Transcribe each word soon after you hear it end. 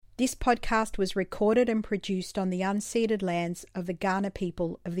This podcast was recorded and produced on the unceded lands of the Kaurna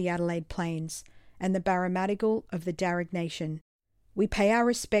people of the Adelaide Plains and the Barramadigal of the Darug Nation. We pay our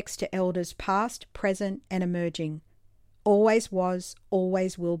respects to elders past, present and emerging. Always was,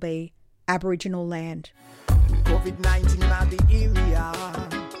 always will be Aboriginal land. COVID-19 in the area,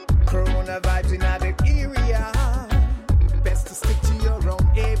 Corona vibes in the area, best to stick to your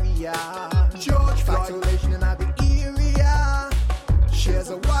own area. George Floyd isolation in the area,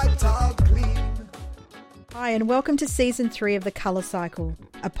 shares a white towel clean. Hi and welcome to Season 3 of The Colour Cycle,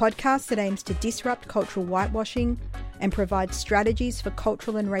 a podcast that aims to disrupt cultural whitewashing and provide strategies for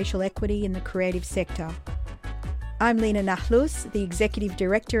cultural and racial equity in the creative sector. I'm Lena Nahlus, the Executive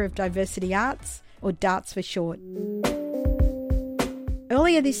Director of Diversity Arts, or DARTS for short.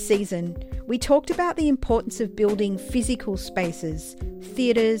 Earlier this season, we talked about the importance of building physical spaces,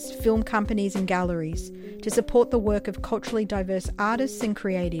 theatres, film companies and galleries to support the work of culturally diverse artists and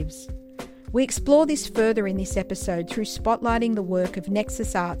creatives. We explore this further in this episode through spotlighting the work of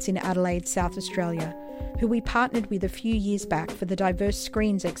Nexus Arts in Adelaide, South Australia, who we partnered with a few years back for the Diverse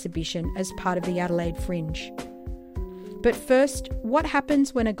Screens exhibition as part of the Adelaide Fringe. But first, what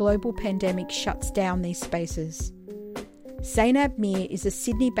happens when a global pandemic shuts down these spaces? Zeinab is a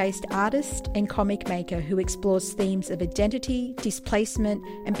Sydney-based artist and comic maker who explores themes of identity, displacement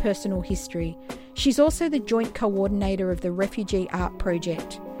and personal history. She's also the joint coordinator of the Refugee art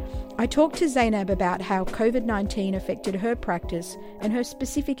project. I talked to Zeinab about how COVID-19 affected her practice and her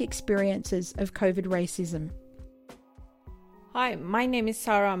specific experiences of COVID racism. Hi, my name is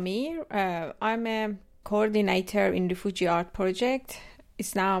Sara. I'm a coordinator in Refugee art project.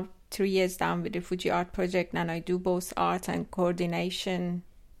 It's now 3 years down with Refugee art project and I do both art and coordination.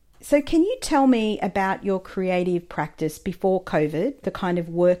 So can you tell me about your creative practice before COVID, the kind of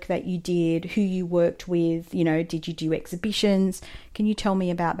work that you did, who you worked with, did you do exhibitions? Can you tell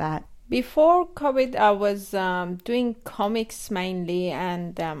me about that? Before COVID, I was doing comics mainly,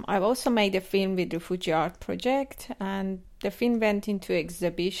 and I've also made a film with Refugee art project, and the film went into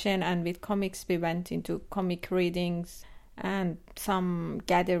exhibition, and with comics we went into comic readings and some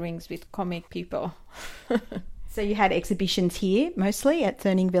gatherings with comic people. So you had exhibitions here, mostly at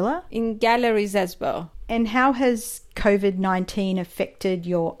Thurning Villa? In galleries as well. And how has COVID-19 affected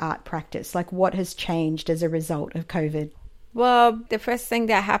your art practice? Like, what has changed as a result of COVID? Well, the first thing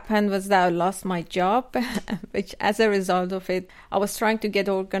that happened was that I lost my job, which as a result of it, I was trying to get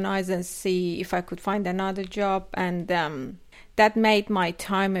organized and see if I could find another job, and that made my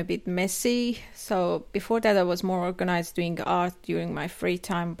time a bit messy. So before that, I was more organized doing art during my free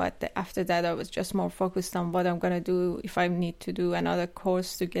time, but after that, I was just more focused on what I'm going to do if I need to do another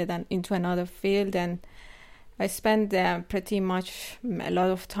course to get into another field. And I spent pretty much a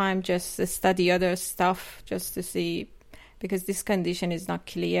lot of time just to study other stuff, just to see, because this condition is not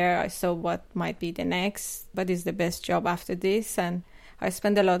clear. I saw what might be the next, what is the best job after this. And I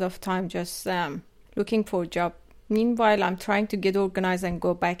spent a lot of time just looking for a job. Meanwhile, I'm trying to get organized and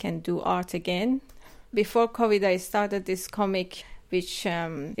go back and do art again. Before COVID, I started this comic, which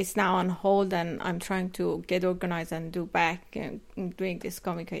is now on hold, and I'm trying to get organized and do back and doing this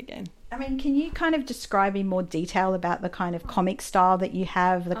comic again. I mean, can you kind of describe in more detail about the kind of comic style that you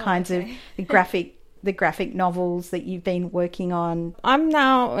have, the kinds of the graphic novels that you've been working on? I'm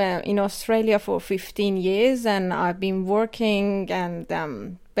now in Australia for 15 years, and I've been working and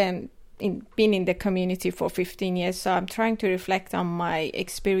been in the community for 15 years. So I'm trying to reflect on my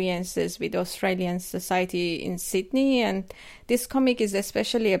experiences with Australian society in Sydney. And this comic is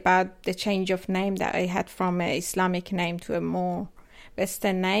especially about the change of name that I had from an Islamic name to a more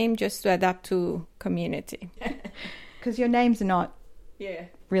Western name, just to adapt to community. Because your name's not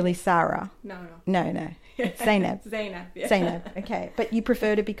really Sara. No. It's Zeinab. Zeinab, yeah. Zeinab, okay. But you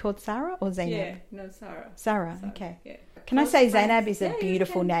prefer to be called Sara or Zeinab? Yeah, no, Sara. Sara, okay. Yeah. Can I say Zeinab is a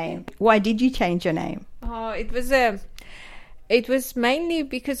beautiful name? Why did you change your name? It was mainly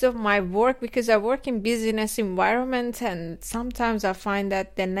because of my work, because I work in business environment, and sometimes I find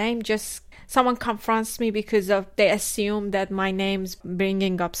that the name someone confronts me because they assume that my name's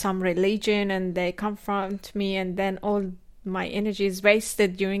bringing up some religion, and they confront me, and then all my energy is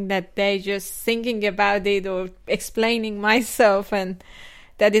wasted during that day just thinking about it or explaining myself, and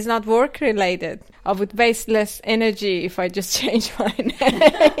that is not work related. I would waste less energy if I just change my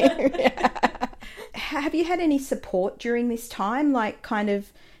name. Have you had any support during this time? Like, kind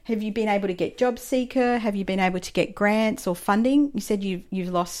of, have you been able to get job seeker? Have you been able to get grants or funding? You said you've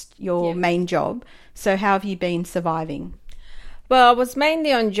lost your main job. So how have you been surviving? Well, I was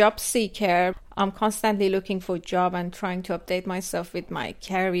mainly on job seeker. I'm constantly looking for a job and trying to update myself with my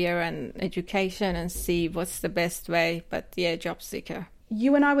career and education and see what's the best way. But job seeker.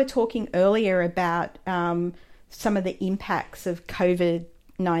 You and I were talking earlier about some of the impacts of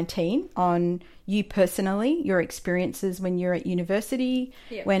COVID-19 on you personally, your experiences when you're at university,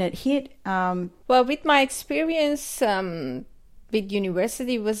 when it hit. Well, with my experience with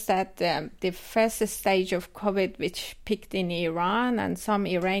university was that the first stage of COVID, which peaked in Iran, and some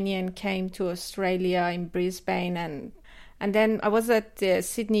Iranian came to Australia in Brisbane, and then I was at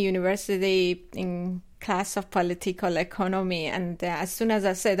Sydney University in class of political economy, and as soon as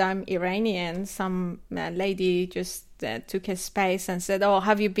I said I'm Iranian, some lady just took a space and said, "Oh,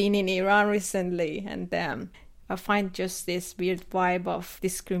 have you been in Iran recently?" And I find just this weird vibe of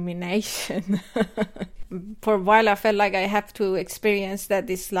discrimination. For a while I felt like I have to experience that.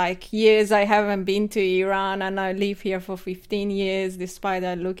 It's like years I haven't been to Iran and I live here for 15 years despite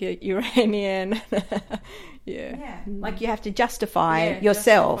I look Iranian. Yeah. Like you have to justify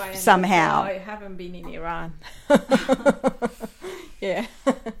yourself somehow. I haven't been in Iran. Yeah.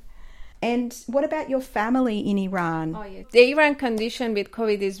 And what about your family in Iran? Oh, yeah. The Iran condition with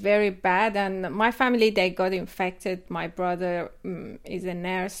COVID is very bad, and my family, they got infected. My brother is a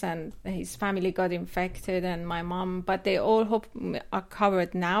nurse and his family got infected, and my mom, but they all are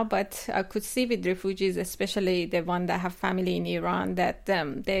covered now. But I could see with refugees, especially the one that have family in Iran, that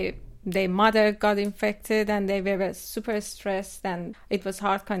their mother got infected and they were super stressed and it was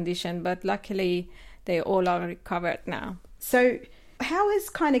hard condition, but luckily they all are recovered now. So how has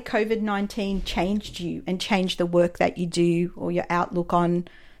kind of COVID-19 changed you and changed the work that you do or your outlook on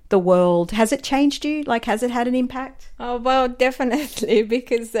the world? Has it changed you? Like, has it had an impact? Oh, well, definitely,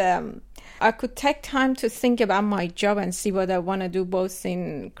 because I could take time to think about my job and see what I want to do, both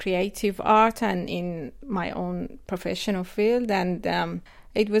in creative art and in my own professional field. And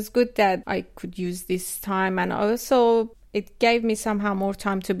it was good that I could use this time, and also it gave me somehow more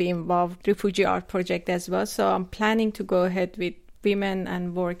time to be involved in Refugee Art Project as well. So I'm planning to go ahead with women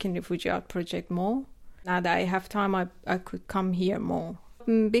and work in Refugee Art Project more. Now that I have time, I could come here more.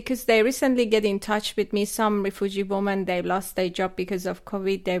 Because they recently get in touch with me, some refugee women, they lost their job because of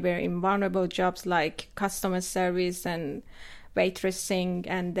COVID. They were in vulnerable jobs like customer service and waitressing,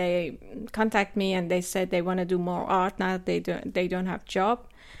 and they contact me and they said they want to do more art now. They don't have job,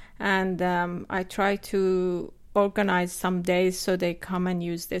 and I try to organize some days so they come and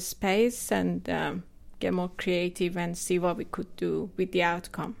use the space and get more creative and see what we could do with the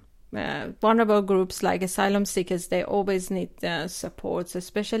outcome. Vulnerable groups like asylum seekers, they always need supports,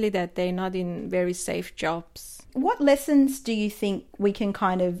 especially that they're not in very safe jobs. What lessons do you think we can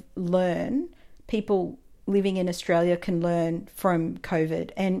kind of learn, people living in Australia can learn from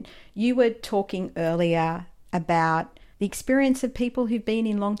COVID? And you were talking earlier about the experience of people who've been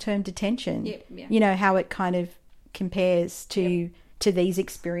in long-term detention. Yeah. You know, how it kind of compares to these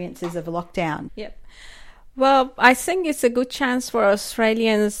experiences of lockdown. Yep. Well, I think it's a good chance for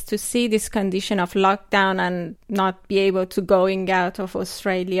Australians to see this condition of lockdown and not be able to going out of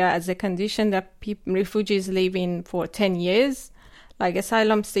Australia as a condition that refugees live in for 10 years. Like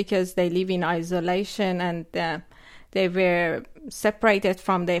asylum seekers, they live in isolation, and they were separated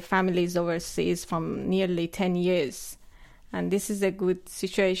from their families overseas from nearly 10 years. And this is a good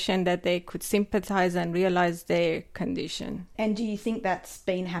situation that they could sympathize and realize their condition. And do you think that's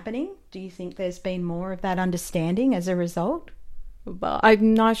been happening? Do you think there's been more of that understanding as a result? Well,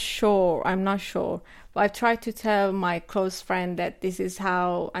 I'm not sure. But I've tried to tell my close friend that this is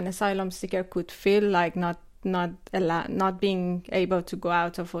how an asylum seeker could feel, like not being able to go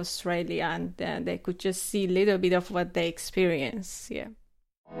out of Australia, and they could just see a little bit of what they experience. Yeah.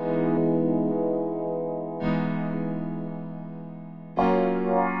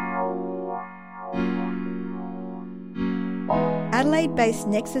 Adelaide-based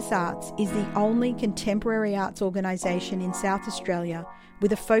Nexus Arts is the only contemporary arts organisation in South Australia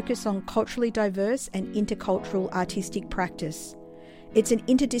with a focus on culturally diverse and intercultural artistic practice. It's an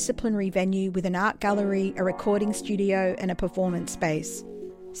interdisciplinary venue with an art gallery, a recording studio and a performance space.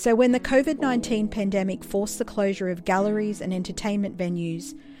 So when the COVID-19 pandemic forced the closure of galleries and entertainment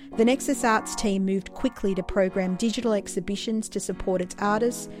venues, the Nexus Arts team moved quickly to program digital exhibitions to support its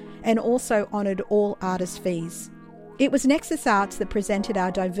artists and also honoured all artist fees. It was Nexus Arts that presented our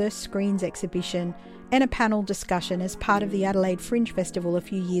Diverse Screens exhibition and a panel discussion as part of the Adelaide Fringe Festival a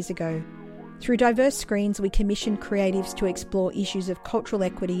few years ago. Through Diverse Screens, we commissioned creatives to explore issues of cultural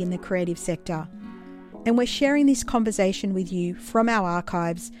equity in the creative sector. And we're sharing this conversation with you from our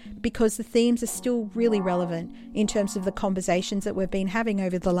archives because the themes are still really relevant in terms of the conversations that we've been having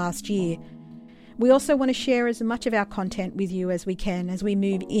over the last year. We also want to share as much of our content with you as we can as we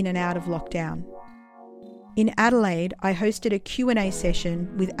move in and out of lockdown. In Adelaide, I hosted a Q&A session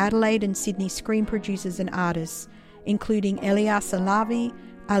with Adelaide and Sydney screen producers and artists, including Elyas Alavi,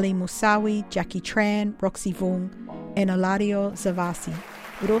 Ali Musawi, Jackie Tran, Roxy Vung, and Eladio Zavasi.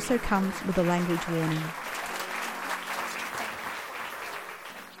 It also comes with a language warning.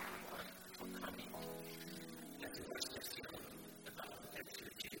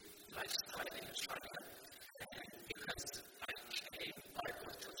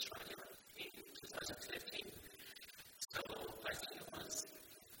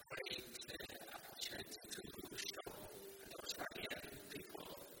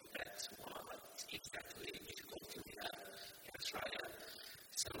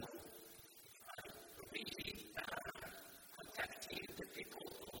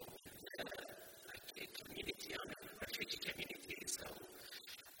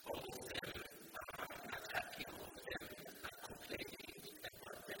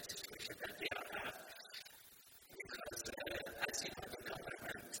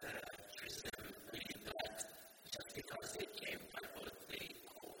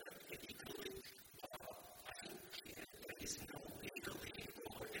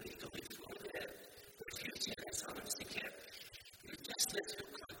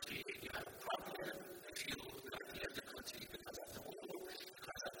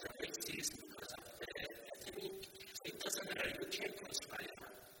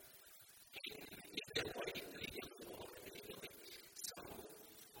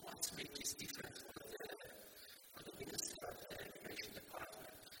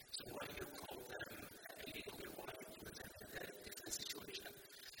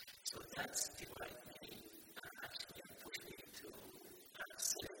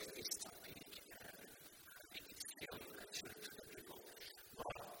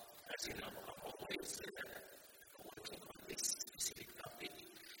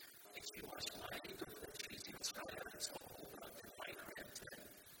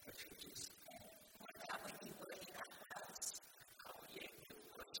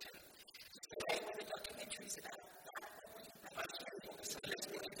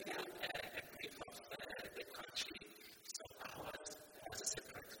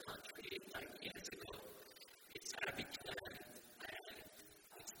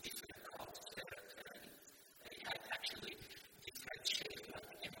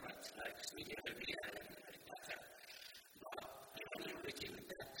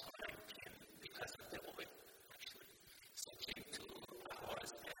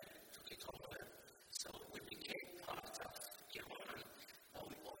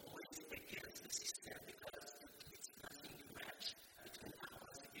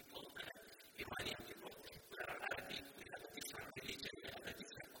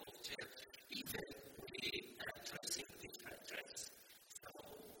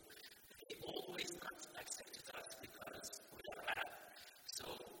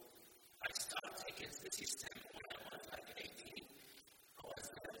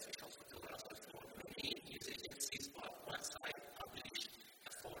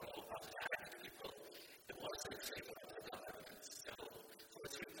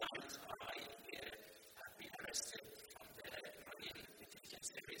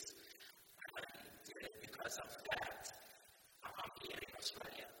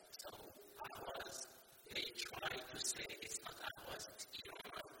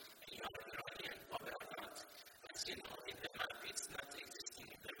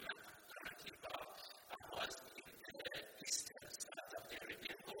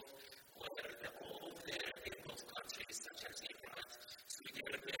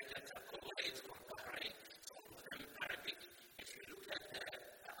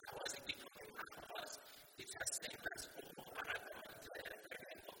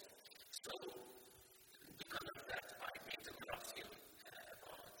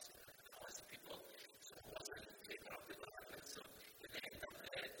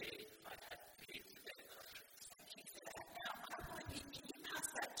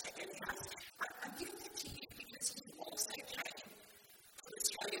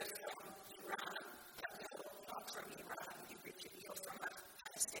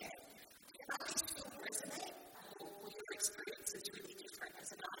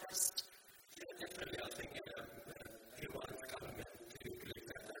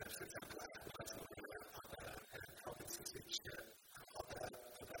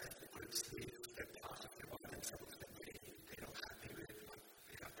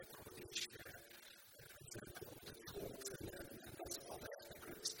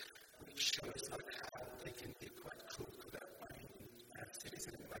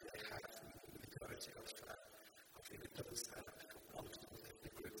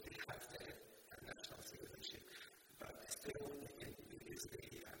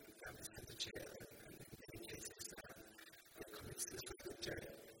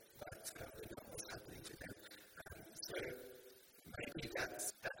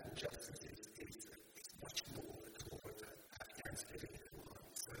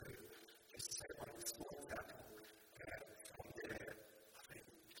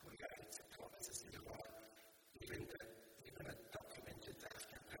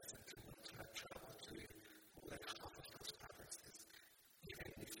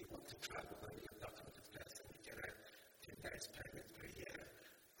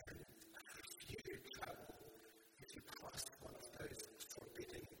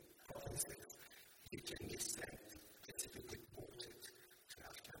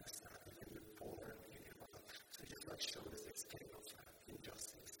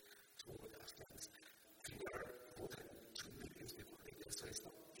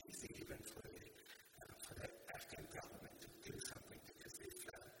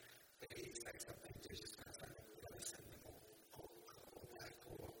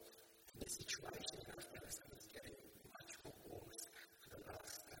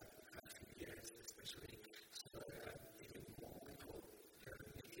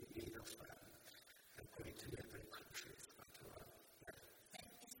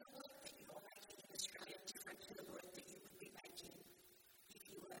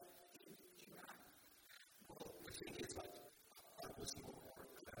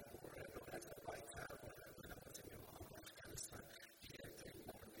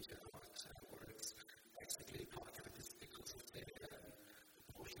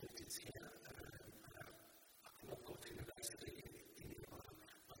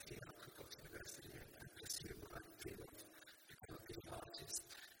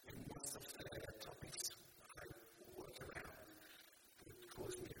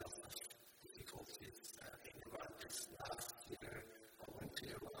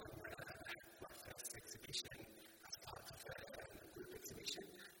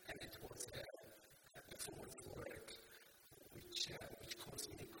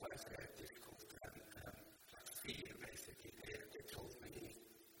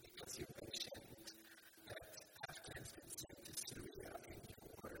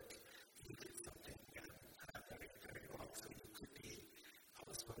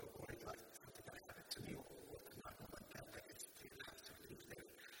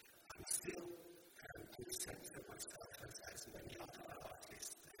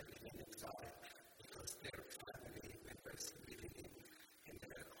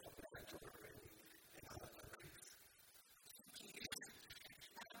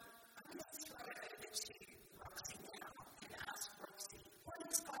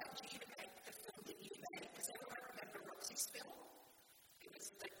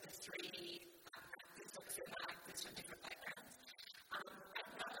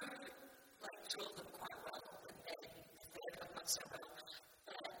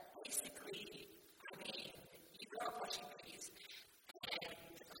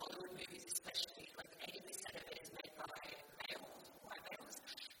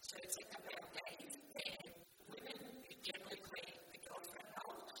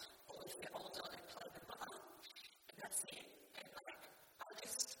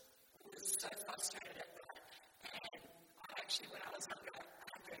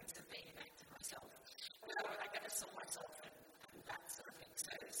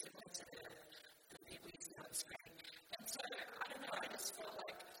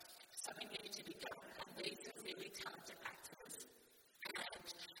 really talented actors. And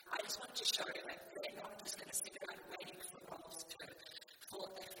I just want to show that they're not just going to sit around waiting for roles to fall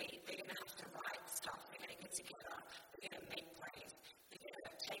at their feet. They're going to have to write stuff. They're going to get together. They're going to make plays. They're going to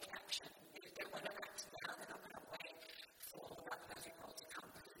take action. If they want to act now, they're not going to wait for that perfect role to come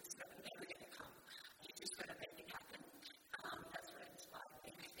because it's never going to come. You're just going to make it happen. That's what inspired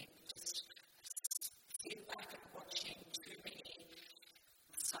me, I think. Just sit back and watching too many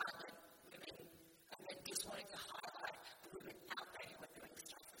silent women and then just wanting to highlight the women out there who are doing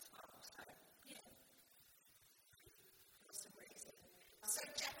stuff as well. So, yeah. Awesome reason. So,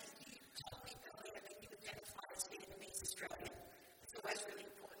 Jackie, you told me earlier that you identify as Vietnamese Australian. It's always really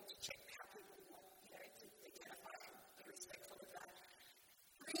important to check how people want, to identify and be respectful of that.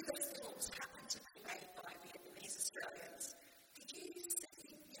 Three of those films happen to be made by Vietnamese Australians. Did you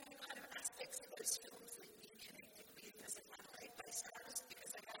see, kind of aspects of those films that you connected with as an Adelaide-based artist?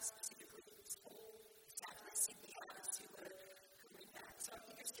 Because they are specifically for Southwest Sydney artists who were in that. So I'm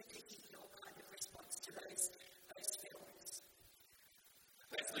interested to hear your kind of response to those films.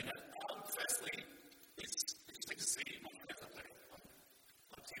 Firstly, it's interesting to see my friends up there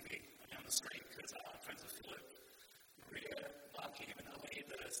on TV and on the screen because I'm friends with Philip, Maria, Marky, and Ali,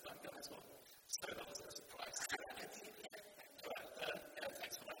 the stunt guy as well. So that was a surprise. Thanks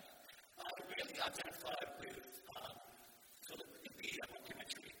for that. I really identified with Philip in the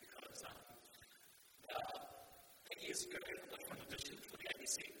documentary because 8 years ago I went for an audition for the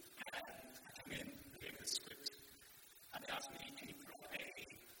ABC and I came in doing the script and they asked me, can you put on a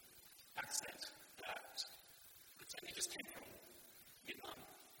accent that pretend you just came from Vietnam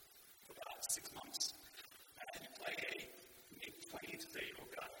for about 6 months and you play a mid-20s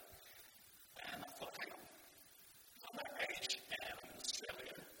year-old guy. And I thought, hang on, I'm that age and I'm in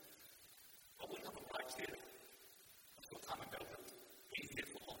Australia. I wouldn't have arrived here until time in Melbourne. Been here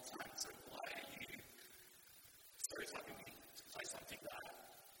for a long time, so why are you stereotyping me to play something that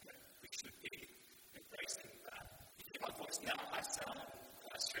we should be embracing? You hear my voice now, I sound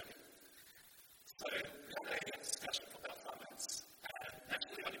Australian. So we had a discussion for about 5 minutes, and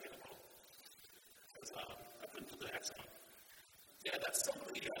naturally I didn't get a role because I couldn't put the accent on. Yeah, that's some of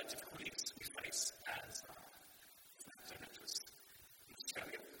the difficulties we face as an actress in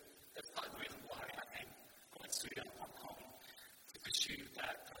Australia. That's part of the reason why I went to Hong Kong to pursue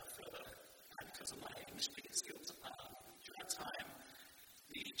that further, and because of my English speaking skills. During that time,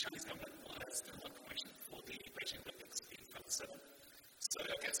 the Chinese government was doing one promotion for the Beijing Olympics in 2007. So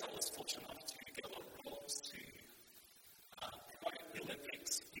I guess I was fortunate enough to get a lot of roles to promote the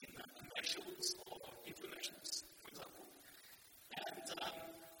Olympics in commercials or infomercials, for example. And then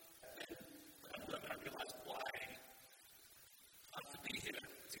when I realized why I could be here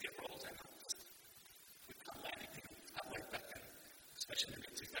to get roles and without landing in Adelaide back then, especially in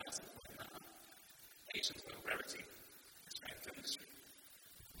the mid-2000s when Asians were a rarity in the Australian film industry.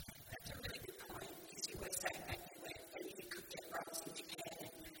 That's a really good point because you were saying that you could get roles in Japan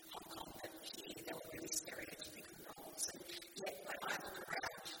and Hong Kong, but here they were really stereotypical roles. And yet when I look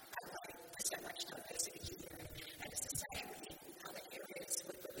around, there's so much diversity here, and it's the same in other areas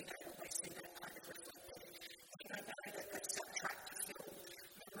where we don't always see that kind of reflected. I know that soundtrack to film,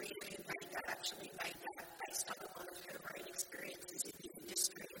 Maria who made that actually made that based on a lot of her own experiences in the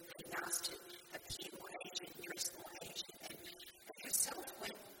industry and being asked to appear more Asian, dress more Asian, and herself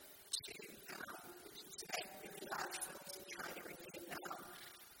went to make really large films in China and Vietnam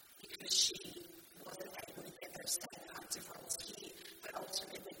because she wasn't able to get those same kinds of roles here, but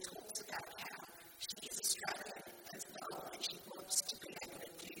ultimately talks about how she is Australian as well and she wants to be able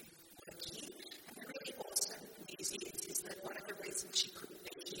to do work here. And the really awesome news is that one of the reasons she couldn't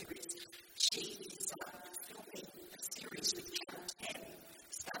be here is she is filming a series with Channel 10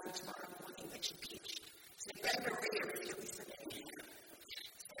 starting tomorrow morning that she pitched. So Maria, if you're listening,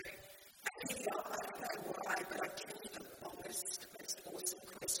 I don't know why, but I give you the longest, most awesome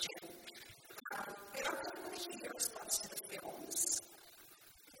question. But I really want to hear your response to the films.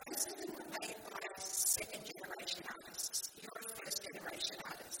 Most of them were made by second-generation artists. You're a first-generation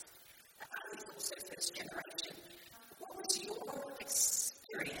artist. Ali's also first-generation. What was your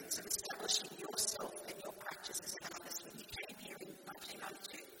experience of establishing yourself and your practice as an artist when you came here in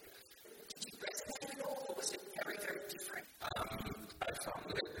 1992? Did you resonate at all, or was it very, very different? I found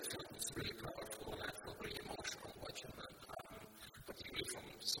that the film was really powerful and I felt very emotional watching them, particularly from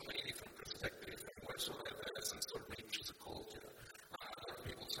so many different perspectives and whatsoever some sort of nature of culture. A lot of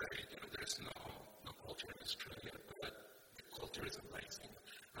people say, there's no culture in Australia, but the culture is amazing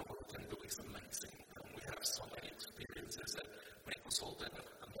and what we can do is amazing. And we have so many experiences that make us all better,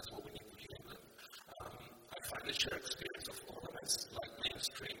 and that's what we need to give them. I find the shared experience of all of us like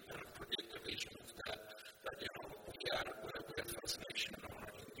mainstream and predict the vision of that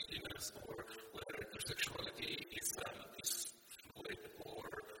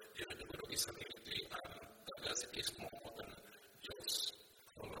disability, diversity is more than just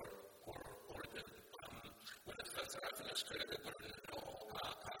color or origin. When I first arrived in Australia, there were no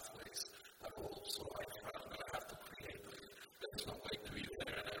pathways at all, so I found that I have to create. There was no way to be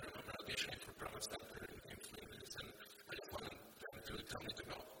there, and I remember auditioning for drama center in Flinders, and I just wanted them to tell me to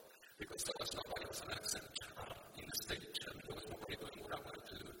go, because there was nobody with an accent in the stage, and there was nobody doing what I wanted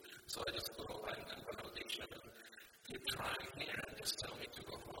to do. So I just go and run audition and keep trying here and just tell me to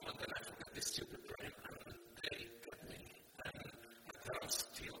go home, and then I forget this stupid brain, and they get me, and I'm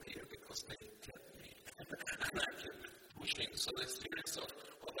still here because they get me, and I keep pushing. So the series of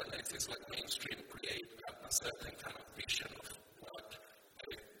overlays is like mainstream create a certain kind of vision of what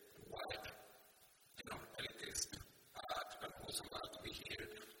a white, elitist and who's allowed to be here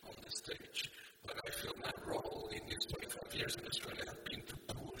on the stage. But I feel my role in these 25 years in Australia has been to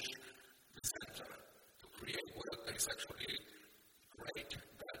push the center to create work that is actually great,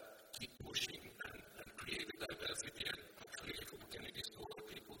 that keep pushing and create the diversity and actually give opportunities to other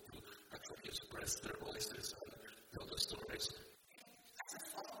people to actually express their voices and tell their stories. As a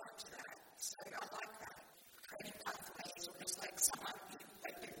follow-up to that, so I like that. Creating pathways, almost like someone who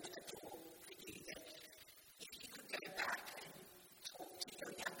opened a door for you, that if you could go back and talk to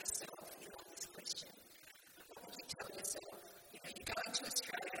your younger self, this question, what would you tell yourself? You go into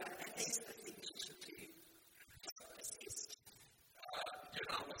Australia and these are the things you should do to persist.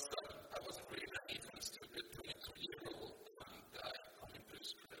 I wasn't really naive and stupid 22-year-old guy coming to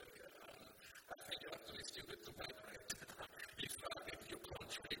Australia. I think you have to be stupid to migrate. If your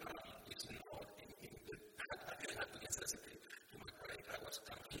country is not in the, I didn't have the necessity to migrate. I was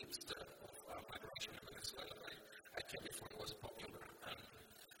convinced of migration in Venezuela. I came before it was popular. And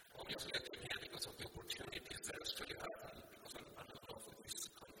obviously I came here because of the opportunities that Australia had and because I'm in love with this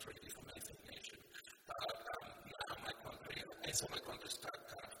country, this amazing nation. Now my country, I saw my country start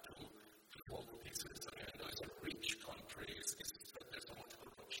to fall to pieces. I mean, though it's a rich country, there's so much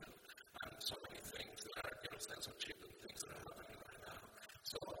corruption and so many things that are censorship and things that are happening right now.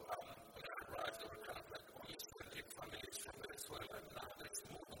 So when I arrived, there were kind of like only 20 families from Venezuela, and now there's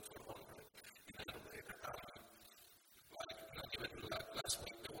more than 400 in Adelaide. Not even last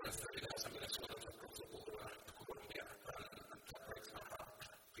week, there were 30,000 Venezuelans across the border to Colombia, and that breaks my heart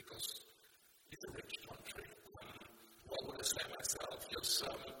because it's a rich country. What would I say myself? Just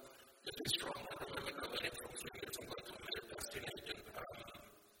be strong. I remember going in from Flinders and going to a major casting agent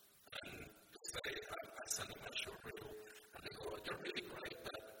and say, I send them my show reel, and they go, you're really great,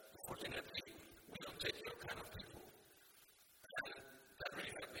 but unfortunately, we don't take your kind of people. And that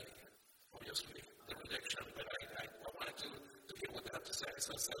really hurt me, obviously, the rejection, but I wanted to hear what they had to say.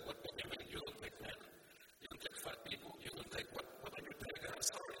 So I said, what do you mean you don't take men? You don't take fat people, you don't take what do you take? I'm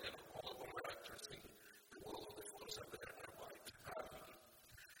sorry, all of our actors in the world of the force are there, they're white.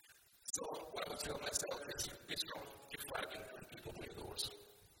 So what I would tell myself is be strong, keep fighting, and keep opening doors.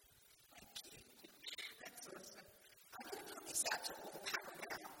 Thank you. That's awesome. I'm going to put this out to all the panel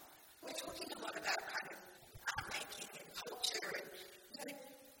now. We're talking a lot about kind of art making and culture, and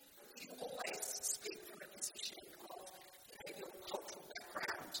you always speak from a position of your cultural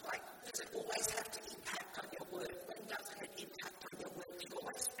background. Like, does it always have to impact on your work? When doesn't it impact on your work? You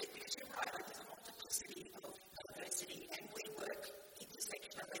always speak because you're right, like there's a multiplicity of diversity, and we work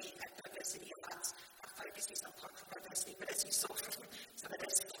intersectionally at Diversity Arts. Our focus is on cultural diversity, but as you saw from some of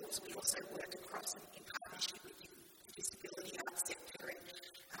those skills, we also work across in partnership with the disability arts sector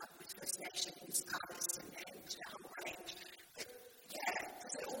and with First Nations artists and a whole range. But yeah,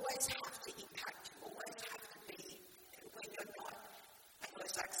 does it always have to impact? You always have to be, when you're not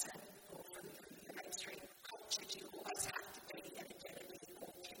Anglo-Saxon or from the mainstream culture, do you always have to be an identity,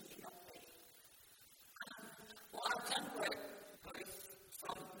 or can you not be? Well, I've done work both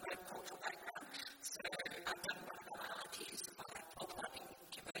from my cultural background. So I've done one of my aunties, my Polynesian,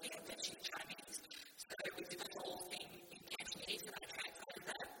 Cambodian, and she's Chinese. So we did the whole thing in Cantonese, and I translated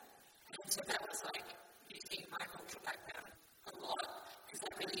that. And so that was like using my cultural background a lot, because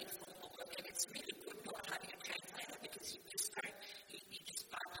that really informed the work, and it's really good not having a translator, because you just don't, you just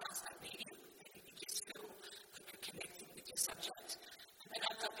bypass that medium, and you just feel like you're connecting with your subject. And then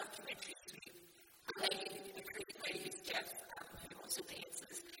I've done documentaries with a lady, a Greek lady who's deaf, who also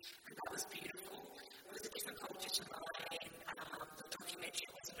dances, and that was beautiful. It was a different culture to mine, the documentary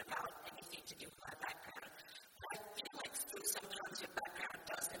wasn't about anything to do with my background. But I feel like still sometimes your background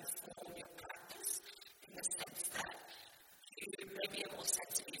does inform your practice, in the sense that you maybe are more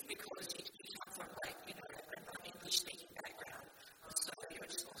sensitive because you come from like, a non-English speaking background, so you're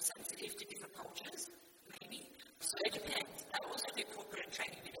just more sensitive to different cultures, maybe. So it depends. I also do corporate and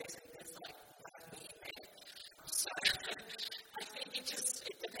training videos, and there's like me in there. So I think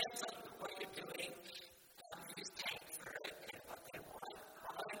it depends on what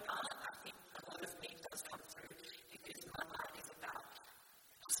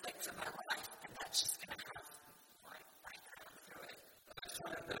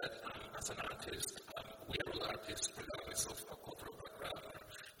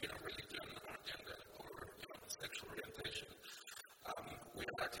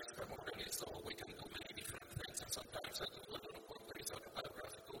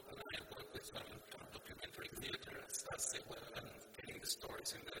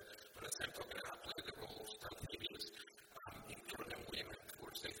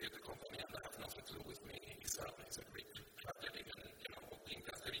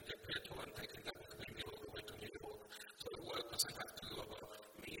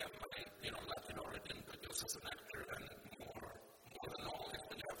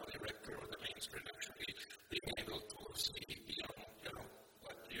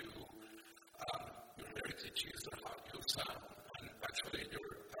refugees are how you sound, and actually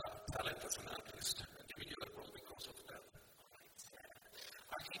your talent as an artist giving you a role because of that.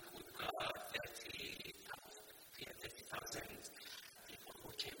 I think we've got 30,000 people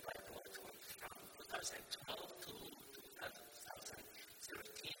who came by boat from 2012 to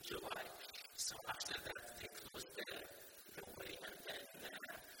 2013 July. So after that, they closed the way, and then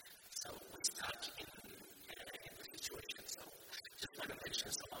so we stuck in the situation. So just want to mention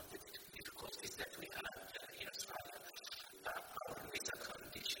some of the difficulties that we had in Australia. Our visa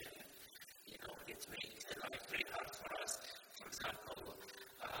condition, it made life very hard for us. For example,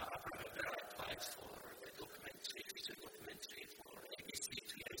 I remember I applied for a documentary for ABC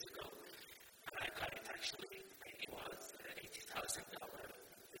 2 years ago, and I got it actually. It was $80,000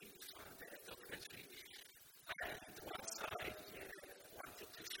 from the documentary. And one side wanted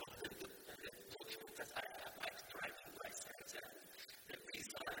to show them the document that I have, like driving license and the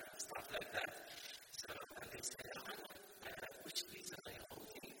visa and stuff like that. So, and they said, which visa are you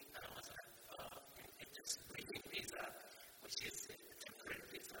holding? And I was like, it's just bringing visa, which is a temporary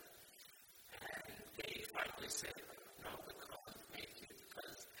visa. And they finally said, no, we can't make it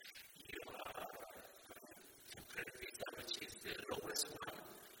because you are temporary visa, which is the lowest one,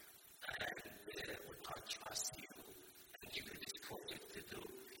 and we can't trust you and give you this project to do.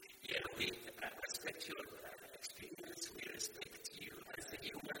 Yeah, we respect your experience, we respect you as a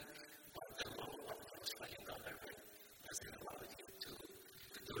human, but the law of the Australian government doesn't allow you to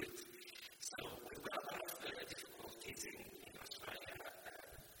do it. So we've got a lot of difficulties in Australia,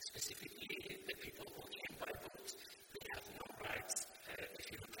 specifically the people who came by boat. They have no rights. If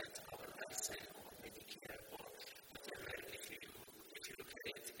you look at our license or Medicare or whatever, if you look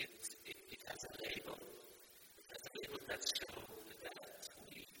at it, it has a label. It has a label that shows that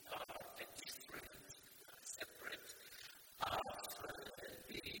we are a different, separate of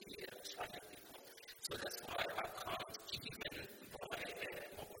the Australian people. So that's why I can't even buy a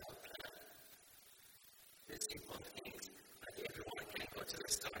mobile plan. The simple things, like everyone can go to the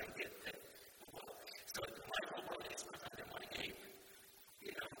store and get the mobile. So my mobile is not under my name.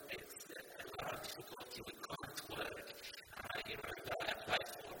 It's a lot of difficulty. We can't work. I applied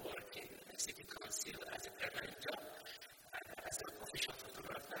for work in the city council as a permanent job, as a professional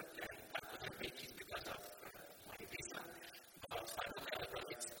photographer, and I couldn't make it because of my visa. But finally, I got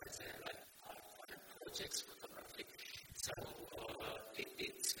it as a projects photography. So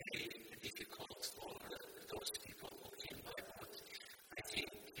it's very difficult for those people who came by boat. I think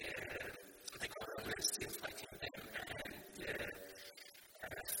the government still fighting them,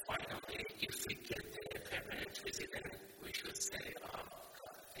 and finally, if we get the permanent resident, we should say,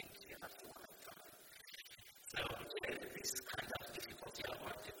 thank you, after one time. So this is kind of difficulty I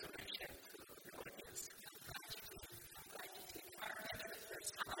wanted to mention to the audience. I remember the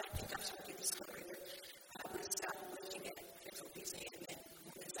first time I think I told you the story that I was working at a federal museum, and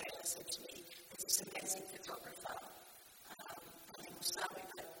Zeinab said to me, there's this amazing photographer, my name was Sara,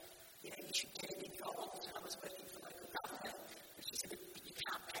 but you should get him involved. I was working for local government, but she said, but you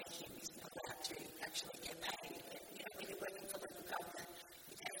can't pay him, he's not allowed to actually get paid. But, when you're working for local government,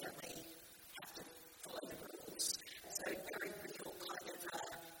 you definitely have to follow the rules. So very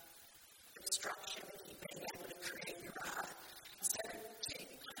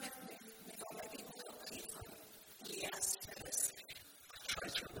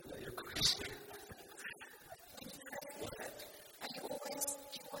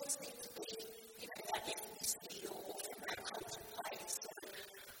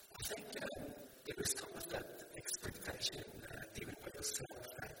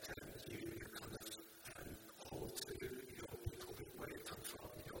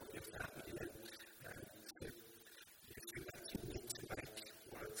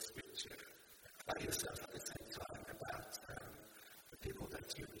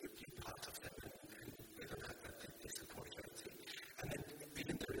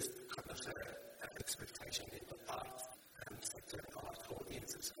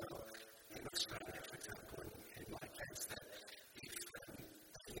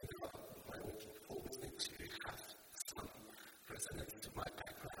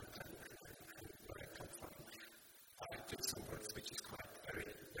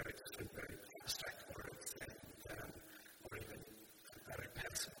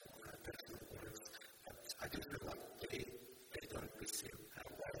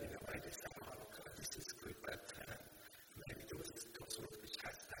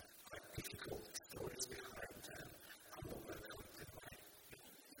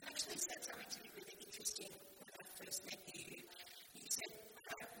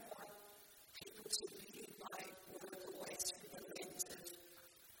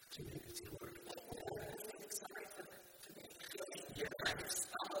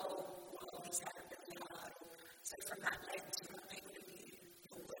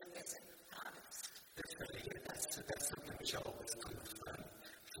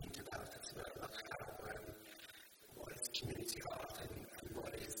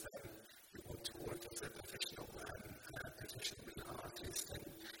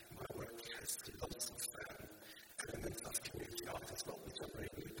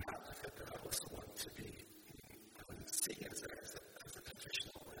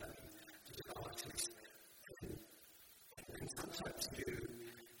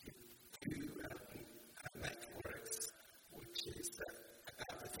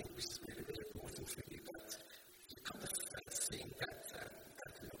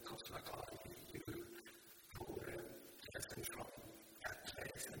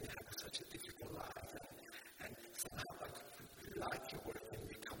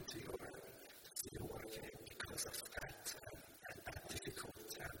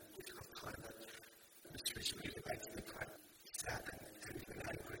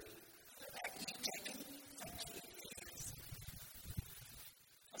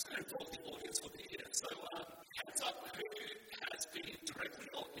was going to involve the audience for the year. So, hands up who has been directly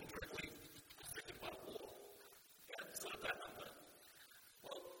or indirectly affected by war. Yeah, sort of that number.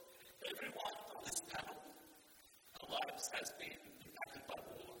 Well, everyone on this panel, our lives has been impacted by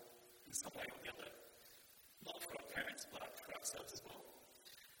war in some way or the other. Not for our parents, but for ourselves as well.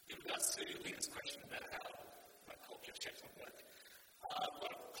 In regards to Lena's question about how culture shapes my work,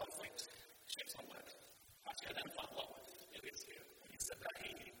 what conflict shapes my work. Actually, I identify a lot with Elyas here when he said that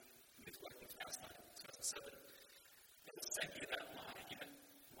he was working with Palestine in 2007. It was the same year that my unit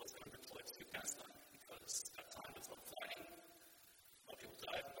was going to deploy to Afghanistan because that time there was a lot of fighting, a lot of people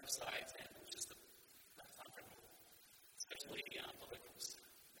died on both sides, and it was just a bad time for everyone, especially the locals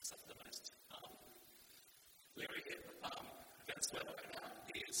that suffered the most. Larry here, Venezuela right now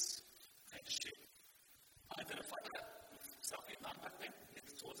is apprenticeship. I identified that with South Vietnam back then,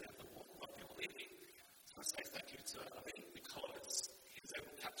 towards the end of the war, a lot of people leaving. So I say thank you to Ali because he was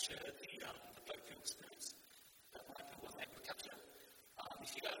able to capture the black people experience that white people wasn't able to capture.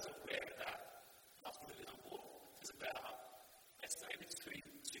 If you guys are aware that after the Vietnam War, there's about, estimated between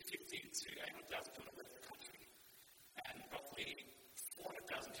 250 to 800,000 people left the country, and roughly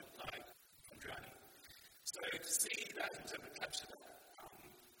 400,000 people died from drowning. So to see that he was able to capture that,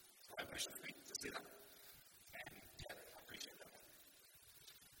 it's quite emotional for me to see that. And yeah, I appreciate that.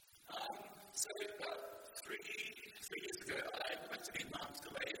 So about three years ago, I went to Vietnam to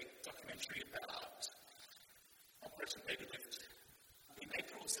do a documentary about Operation Baby Lift. In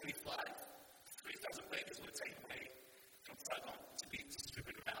April 1975, 3,000 babies were taken away from Saigon to be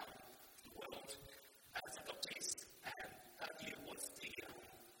distributed around the world as adoptees, and that year was the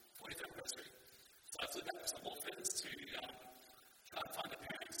 40th anniversary. So I flew back to some orphans to try and find their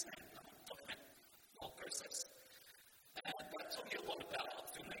parents and document the whole process. And that taught me a lot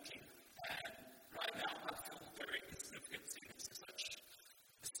about filmmaking. And right now, I feel very significant seeing such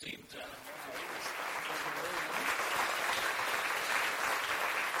esteemed creators.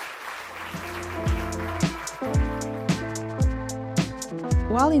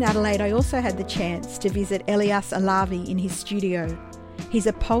 While in Adelaide, I also had the chance to visit Elyas Alavi in his studio. He's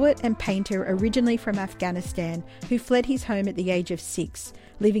a poet and painter originally from Afghanistan who fled his home at the age of 6,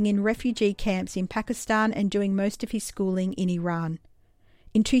 living in refugee camps in Pakistan and doing most of his schooling in Iran.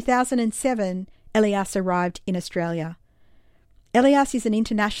 In 2007, Elyas arrived in Australia. Elyas is an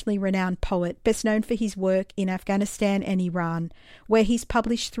internationally renowned poet, best known for his work in Afghanistan and Iran, where he's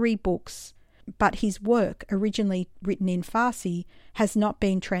published 3 books. But his work, originally written in Farsi, has not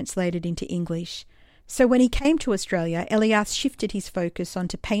been translated into English. So when he came to Australia, Elyas shifted his focus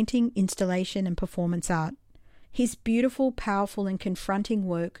onto painting, installation and performance art. His beautiful, powerful and confronting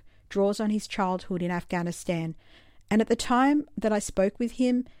work draws on his childhood in Afghanistan, and at the time that I spoke with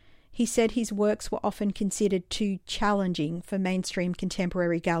him, he said his works were often considered too challenging for mainstream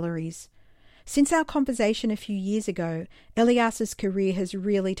contemporary galleries. Since our conversation a few years ago, Elyas's career has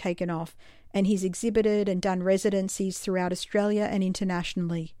really taken off, and he's exhibited and done residencies throughout Australia and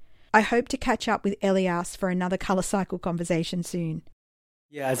internationally. I hope to catch up with Elyas for another Colour Cycle conversation soon.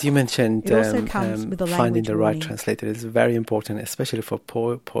 Yeah, as you mentioned, It also comes with a finding the right warning. translator is very important, especially for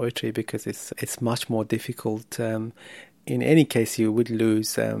poetry, because it's much more difficult. In any case, you would lose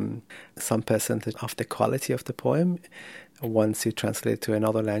some percentage of the quality of the poem once you translate it to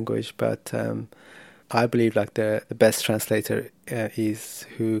another language. But I believe like the best translator is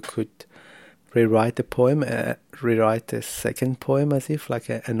who could rewrite the poem, rewrite the second poem as if like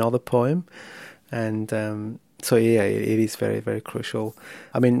another poem, and so yeah, it is very, very crucial.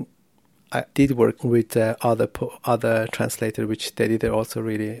 I mean, I did work with other translators, which they did also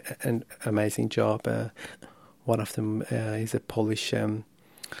really an amazing job. One of them is a Polish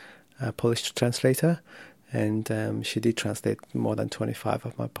translator, and she did translate more than 25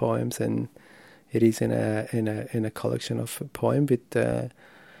 of my poems, and it is in a collection of poems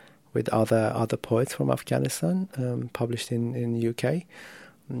with other poets from Afghanistan, published in UK.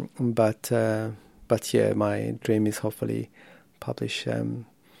 But yeah, my dream is hopefully publish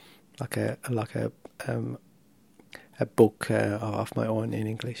like a book of my own in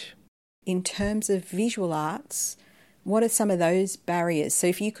English. In terms of visual arts, what are some of those barriers? So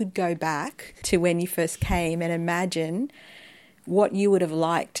if you could go back to when you first came and imagine what you would have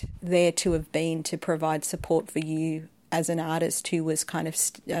liked there to have been to provide support for you as an artist who was kind of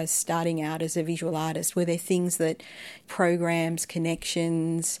starting out as a visual artist, were there things that programs,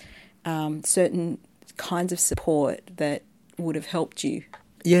 connections, certain kinds of support that would have helped you?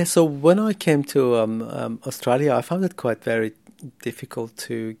 Yeah, so when I came to Australia, I found it quite very difficult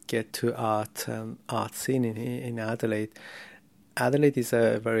to get to art scene in Adelaide, Adelaide is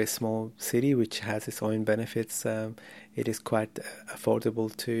a very small city which has its own benefits. It is quite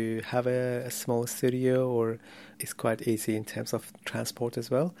affordable to have a small studio, or it's quite easy in terms of transport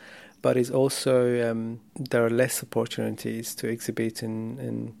as well. But it's also there are less opportunities to exhibit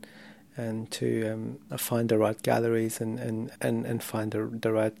and to find the right galleries and find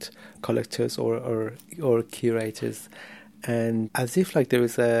the right collectors or curators. And as if like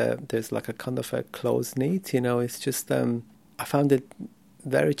there's like a kind of a closed knit, it's just I found it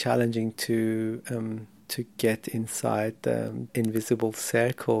very challenging to get inside the invisible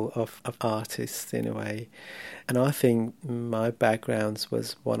circle of artists in a way. And I think my background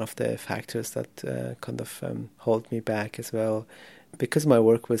was one of the factors that kind of hold me back as well, because my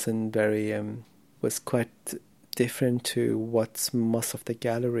work wasn't was quite different to what most of the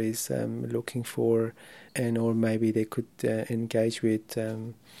galleries looking for, or maybe they could engage with.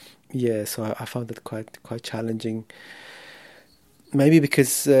 So I found it quite challenging. Maybe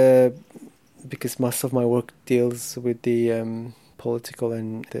because most of my work deals with the political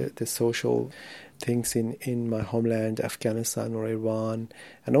and the social things in my homeland, Afghanistan or Iran,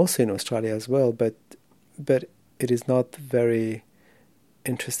 and also in Australia as well. But it is not very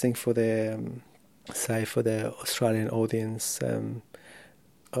interesting for the Australian audience,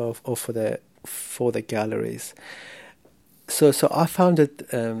 or for the galleries. So I found it,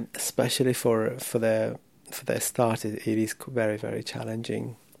 especially for the start, it is very, very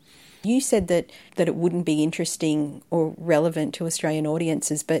challenging. You said that it wouldn't be interesting or relevant to Australian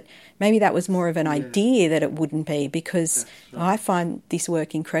audiences, but maybe that was more of an idea that it wouldn't be, because I find this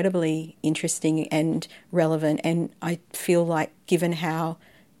work incredibly interesting and relevant, and I feel like, given how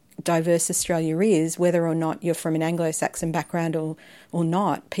diverse Australia is, whether or not you're from an Anglo-Saxon background or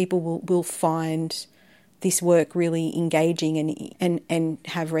not, people will find this work really engaging and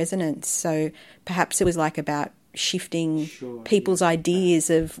have resonance. So perhaps it was like about shifting people's ideas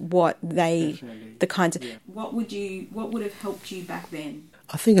of what the kinds of... What would have helped you back then?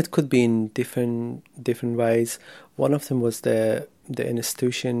 I think it could be in different ways. One of them was the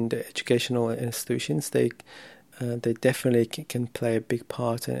educational institutions. They definitely can play a big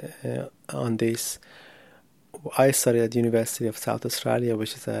part on this. I studied at the University of South Australia,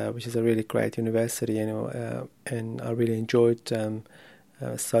 which is a really great university, and I really enjoyed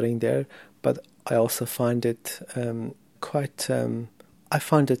studying there. But I also find it quite. I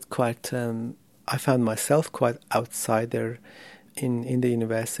found myself quite outsider in the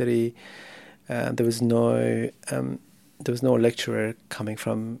university. There was no lecturer coming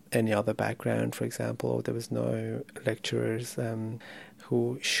from any other background, for example. There was no lecturers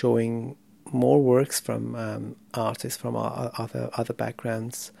who showing more works from artists from other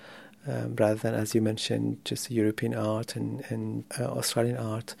backgrounds, rather than, as you mentioned, just European art and Australian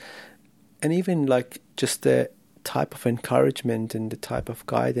art. And even like just the type of encouragement and the type of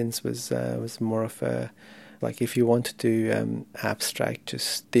guidance was more of a, like, if you want to do abstract,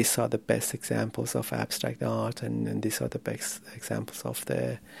 just these are the best examples of abstract art, and these are the best examples of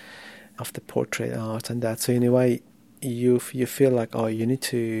the portrait art and that. So in a way, you feel like, oh, you need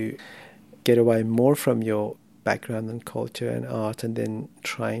to get away more from your background and culture and art, and then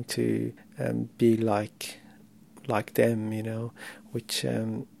trying to be like them, which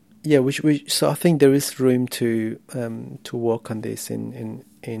so I think there is room to work on this in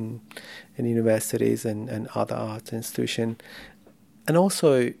universities and other art institutions, and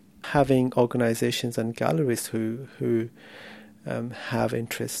also having organizations and galleries who have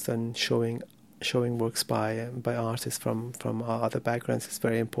interest in showing works by artists from other backgrounds is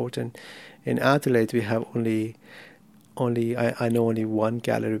very important. In Adelaide, we have I know only one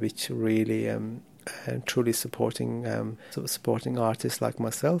gallery which really truly supporting artists like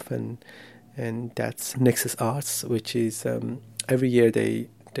myself, and that's Nexus Arts, which is every year they're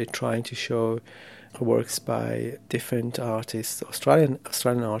trying to show works by different artists, Australian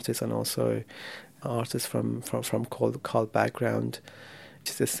artists, and also artists from called background,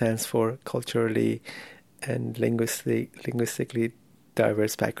 which stands for culturally and linguistically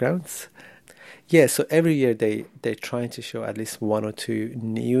diverse backgrounds. Yeah, so every year they're trying to show at least one or two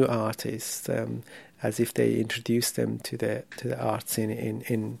new artists, as if they introduce them to the arts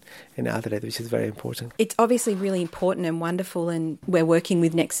in Adelaide, which is very important. It's obviously really important and wonderful, and we're working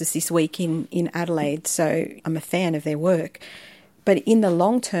with Nexus this week in Adelaide, so I'm a fan of their work. But in the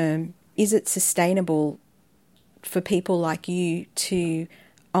long term, is it sustainable for people like you to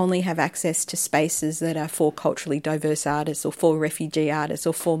only have access to spaces that are for culturally diverse artists, or for refugee artists,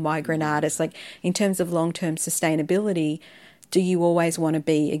 or for migrant artists? Like, in terms of long-term sustainability, do you always want to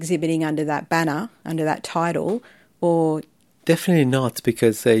be exhibiting under that banner, under that title, or Definitely not,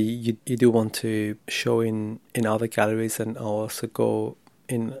 because you do want to show in other galleries and also go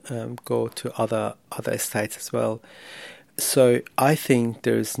to other estates as well. So I think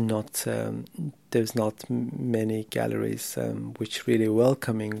there's not many galleries which really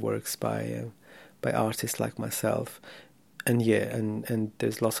welcoming works by artists like myself, and and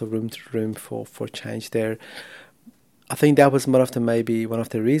there's lots of room for change there. I think that was maybe one of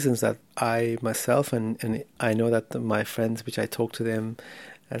the reasons that I myself and I know that my friends, which I talk to them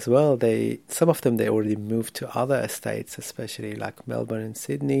as well, some of them they already moved to other estates, especially like Melbourne and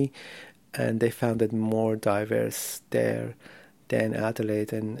Sydney, and they found it more diverse there than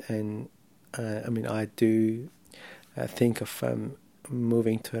Adelaide. And I mean, I do think of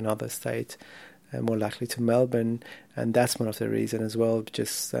moving to another state, more likely to Melbourne, and that's one of the reasons as well.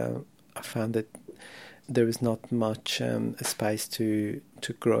 Just I found that there is not much space to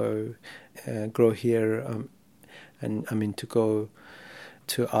grow here, and I mean to go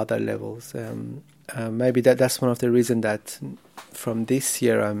to other levels. Maybe that's one of the reasons that from this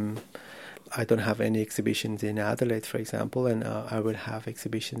year I don't have any exhibitions in Adelaide, for example, and I will have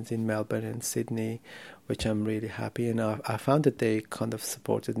exhibitions in Melbourne and Sydney, which I'm really happy. And I found that they kind of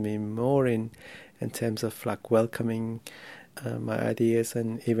supported me more in terms of like welcoming my ideas,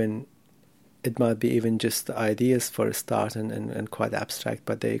 and even it might be even just ideas for a start and quite abstract,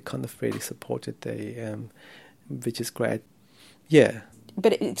 but they kind of really supported which is great. Yeah.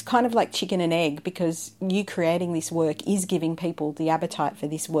 But it's kind of like chicken and egg, because you creating this work is giving people the appetite for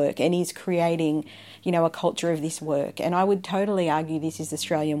this work and is creating, a culture of this work. And I would totally argue this is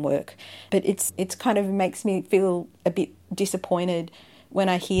Australian work. But it's kind of makes me feel a bit disappointed when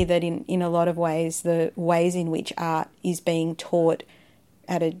I hear that in a lot of ways, the ways in which art is being taught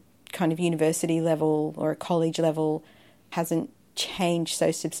at a kind of university level or a college level hasn't changed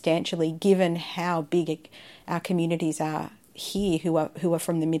so substantially, given how big our communities are here who are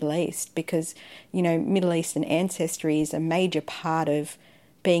from the Middle East, because Middle Eastern ancestry is a major part of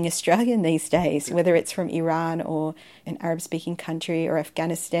being Australian these days, whether it's from Iran or an Arab-speaking country or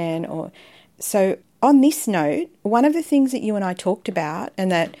Afghanistan. So on this note, one of the things that you and I talked about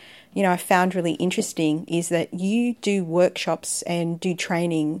and that I found really interesting is that you do workshops and do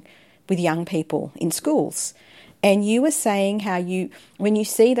training with young people in schools. And you were saying how when you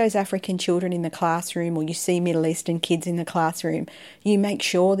see those African children in the classroom, or you see Middle Eastern kids in the classroom, you make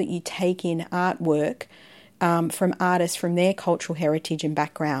sure that you take in artwork from artists from their cultural heritage and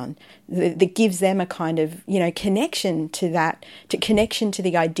background that gives them a kind of, connection to that, connection to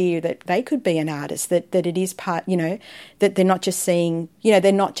the idea that they could be an artist, that it is part, that they're not just seeing,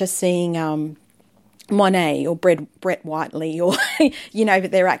 Monet or Brett Whiteley or,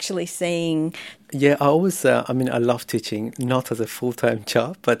 but they're actually seeing... Yeah, I always, I love teaching, not as a full-time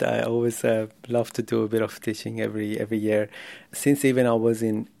job, but I always love to do a bit of teaching every year. Since even I was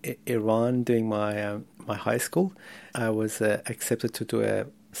in Iran doing my high school, I was accepted to do a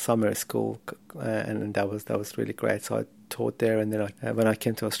summer school, and that was really great. So I taught there, and then when I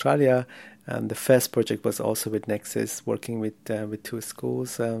came to Australia, the first project was also with Nexus, working with 2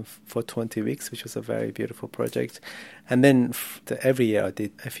 schools for 20 weeks, which was a very beautiful project. And then every year I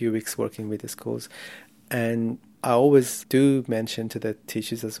did a few weeks working with the schools. And I always do mention to the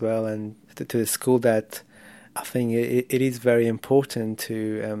teachers as well and to the school that I think it is very important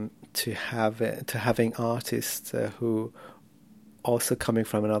to having artists who also coming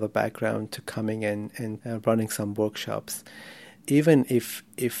from another background to coming and running some workshops. Even if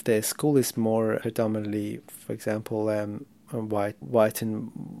the school is more predominantly, for example, white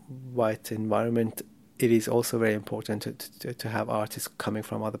environment, it is also very important to have artists coming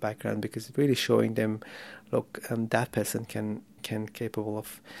from other backgrounds, because it's really showing them, look, that person can capable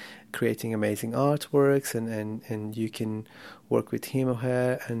of creating amazing artworks, and you can work with him or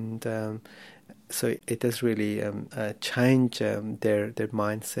her, and so it does really change their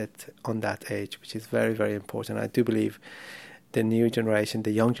mindset on that age, which is very, very important. I do believe the new generation,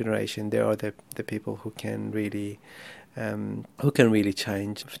 the young generation, they are the people who can really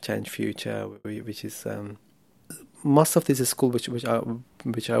change future. Which is most of these schools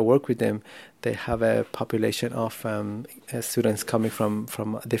which I work with them, they have a population of students coming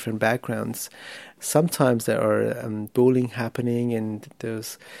from different backgrounds. Sometimes there are bullying happening, and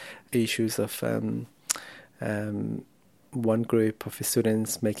there's issues of one group of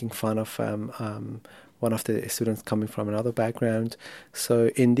students making fun of one of the students coming from another background. So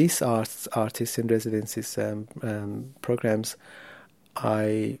in these artists in residencies programs,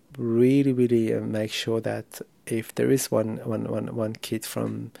 I really, really make sure that if there is one kid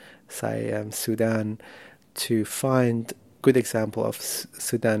from, say, Sudan, to find good example of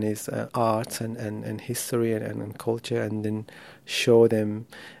Sudanese art and history and culture, and then show to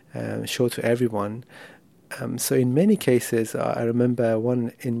everyone. So in many cases, I remember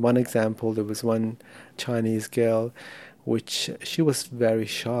in one example, there was one Chinese girl, which she was very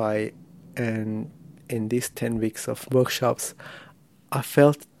shy, and in these 10 weeks of workshops, I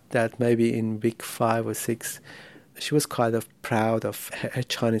felt that maybe in week 5 or 6, she was kind of proud of her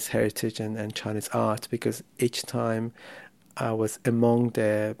Chinese heritage and Chinese art, because each time I was among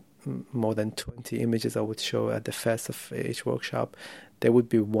the more than 20 images I would show at the first of each workshop, there would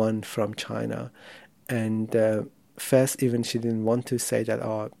be one from China. And first, even she didn't want to say that,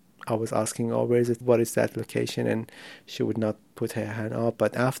 I was asking, where is it? What is that location? And she would not put her hand up.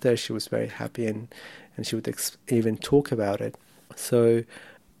 But after, she was very happy, and she would even talk about it. So,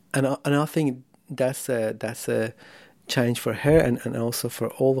 and I think that's a change for her, and also for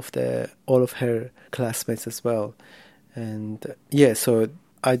all of her classmates as well. And so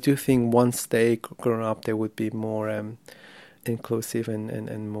I do think once they grow up, they would be more inclusive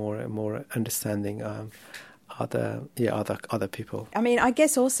and more understanding other people. I mean, I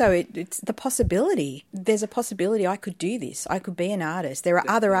guess also it's the possibility. There's a possibility I could do this. I could be an artist. There are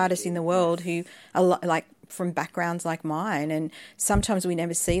other artists in the world who are like from backgrounds like mine, and sometimes we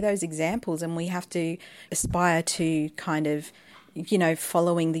never see those examples, and we have to aspire to kind of,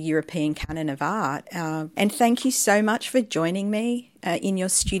 following the European canon of art. And thank you so much for joining me in your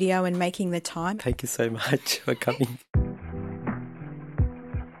studio and making the time. Thank you so much for coming.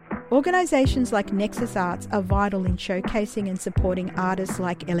 Organisations like Nexus Arts are vital in showcasing and supporting artists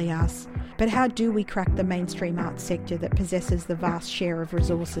like Elyas. But how do we crack the mainstream arts sector that possesses the vast share of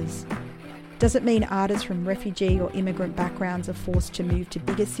resources? Does it mean artists from refugee or immigrant backgrounds are forced to move to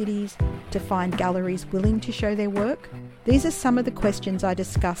bigger cities to find galleries willing to show their work? These are some of the questions I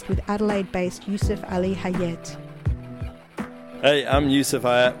discussed with Adelaide-based Yusuf Ali Hayat. Hey, I'm Yusuf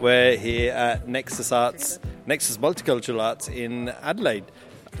Hayat. We're here at Nexus Arts, Nexus Multicultural Arts in Adelaide.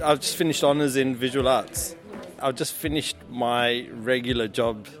 I've just finished honours in visual arts. I've just finished my regular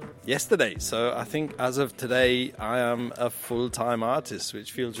job yesterday, so I think as of today I am a full-time artist,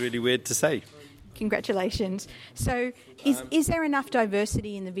 which feels really weird to say. Congratulations. So is there enough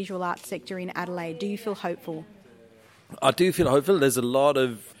diversity in the visual arts sector in Adelaide? Do you feel hopeful? I do feel hopeful. There's a lot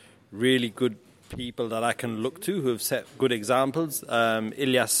of really good people that I can look to who have set good examples.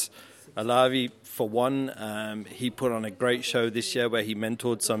 Elyas Alavi, for one, he put on a great show this year where he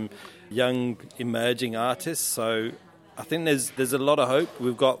mentored some young emerging artists. So I think there's a lot of hope.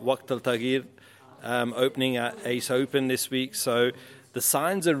 We've got Waqt al-Taghir opening at Ace Open this week. So the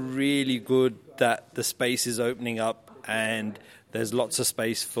signs are really good that the space is opening up and there's lots of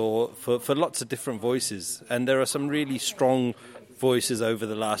space for lots of different voices. And there are some really strong voices over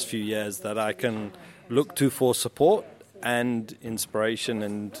the last few years that I can look to for support and inspiration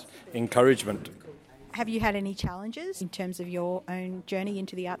and encouragement. Have you had any challenges in terms of your own journey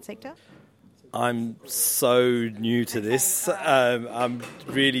into the art sector? I'm so new to this. I'm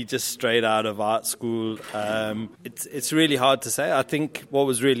really just straight out of art school. It's really hard to say. I think what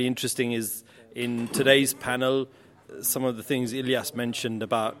was really interesting is in today's panel, some of the things Elyas mentioned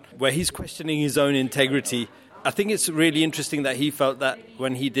about where he's questioning his own integrity. I think it's really interesting that he felt that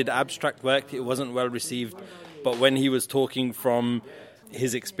when he did abstract work, it wasn't well received. But when he was talking from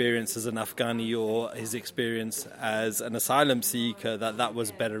his experience as an Afghani or his experience as an asylum seeker, that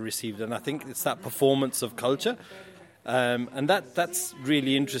was better received. And I think it's that performance of culture. And that's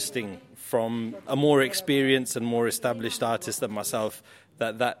really interesting from a more experienced and more established artist than myself,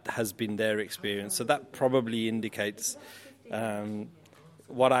 that has been their experience. So that probably indicates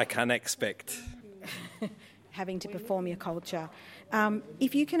what I can expect. Having to perform your culture.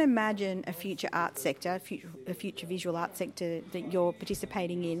 If you can imagine a future art sector, a future visual art sector that you're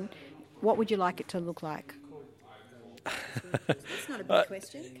participating in, what would you like it to look like? That's not a big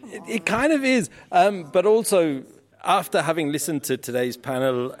question. Come on. It kind of is. But also, after having listened to today's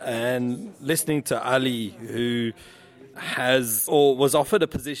panel and listening to Ali, who has or was offered a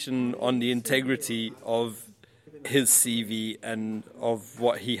position on the integrity of his CV and of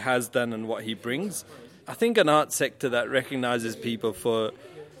what he has done and what he brings, I think an art sector that recognises people for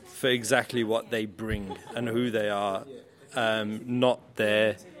exactly what they bring and who they are, not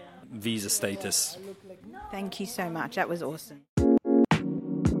their visa status. Thank you so much. That was awesome.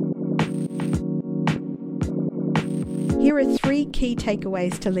 Here are 3 key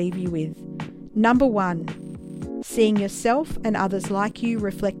takeaways to leave you with. Number 1, seeing yourself and others like you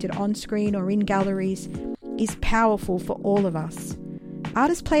reflected on screen or in galleries is powerful for all of us.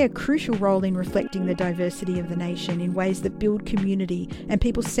 Artists play a crucial role in reflecting the diversity of the nation in ways that build community and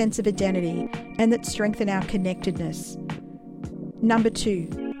people's sense of identity and that strengthen our connectedness. Number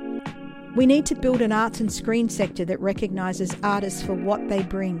 2, we need to build an arts and screen sector that recognises artists for what they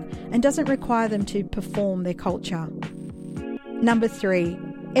bring and doesn't require them to perform their culture. Number 3,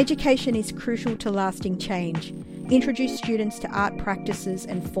 education is crucial to lasting change. Introduce students to art practices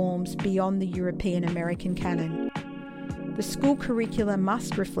and forms beyond the European American canon. The school curriculum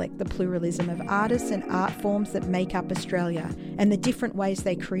must reflect the pluralism of artists and art forms that make up Australia and the different ways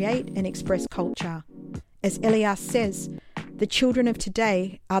they create and express culture. As Elyas says, the children of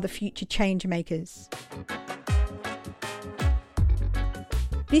today are the future change makers.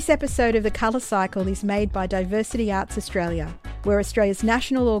 This episode of The Colour Cycle is made by Diversity Arts Australia. We're Australia's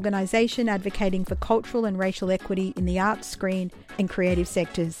national organisation advocating for cultural and racial equity in the arts, screen and creative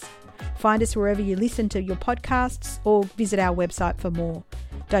sectors. Find us wherever you listen to your podcasts or visit our website for more,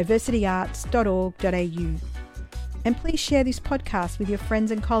 diversityarts.org.au. And please share this podcast with your friends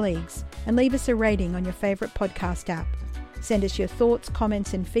and colleagues and leave us a rating on your favourite podcast app. Send us your thoughts,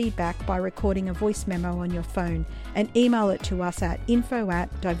 comments and feedback by recording a voice memo on your phone and email it to us at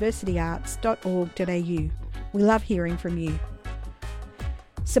info@diversityarts.org.au. We love hearing from you.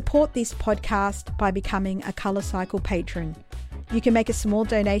 Support this podcast by becoming a Colour Cycle patron. You can make a small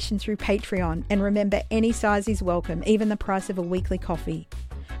donation through Patreon, and remember, any size is welcome, even the price of a weekly coffee.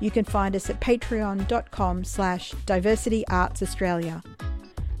 You can find us at patreon.com/diversityartsaustralia.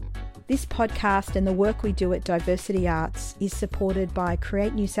 This podcast and the work we do at Diversity Arts is supported by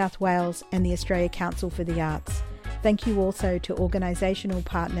Create New South Wales and the Australia Council for the Arts. Thank you also to organisational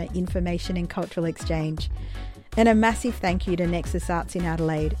partner Information and Cultural Exchange. And a massive thank you to Nexus Arts in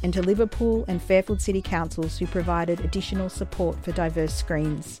Adelaide and to Liverpool and Fairfield City Councils who provided additional support for diverse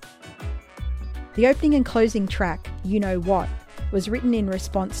screens. The opening and closing track, You Know What, was written in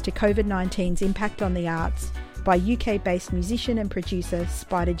response to COVID-19's impact on the arts by UK-based musician and producer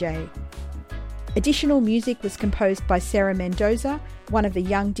Spider J. Additional music was composed by Sara Mendoza, one of the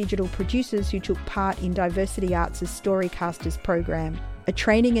young digital producers who took part in Diversity Arts' Storycasters program, a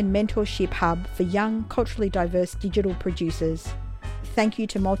training and mentorship hub for young, culturally diverse digital producers. Thank you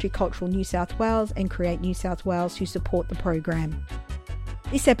to Multicultural New South Wales and Create New South Wales who support the program.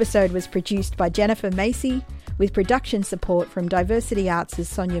 This episode was produced by Jennifer Macy, with production support from Diversity Arts'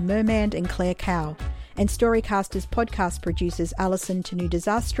 Sonia Mermand and Claire Cow, and Storycasters podcast producers Alison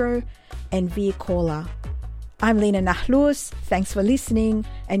Tanu-Desastro and Veer Kaula. I'm Lena Nahlous, thanks for listening,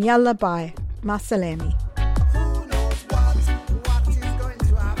 and yalla bye, ma salami.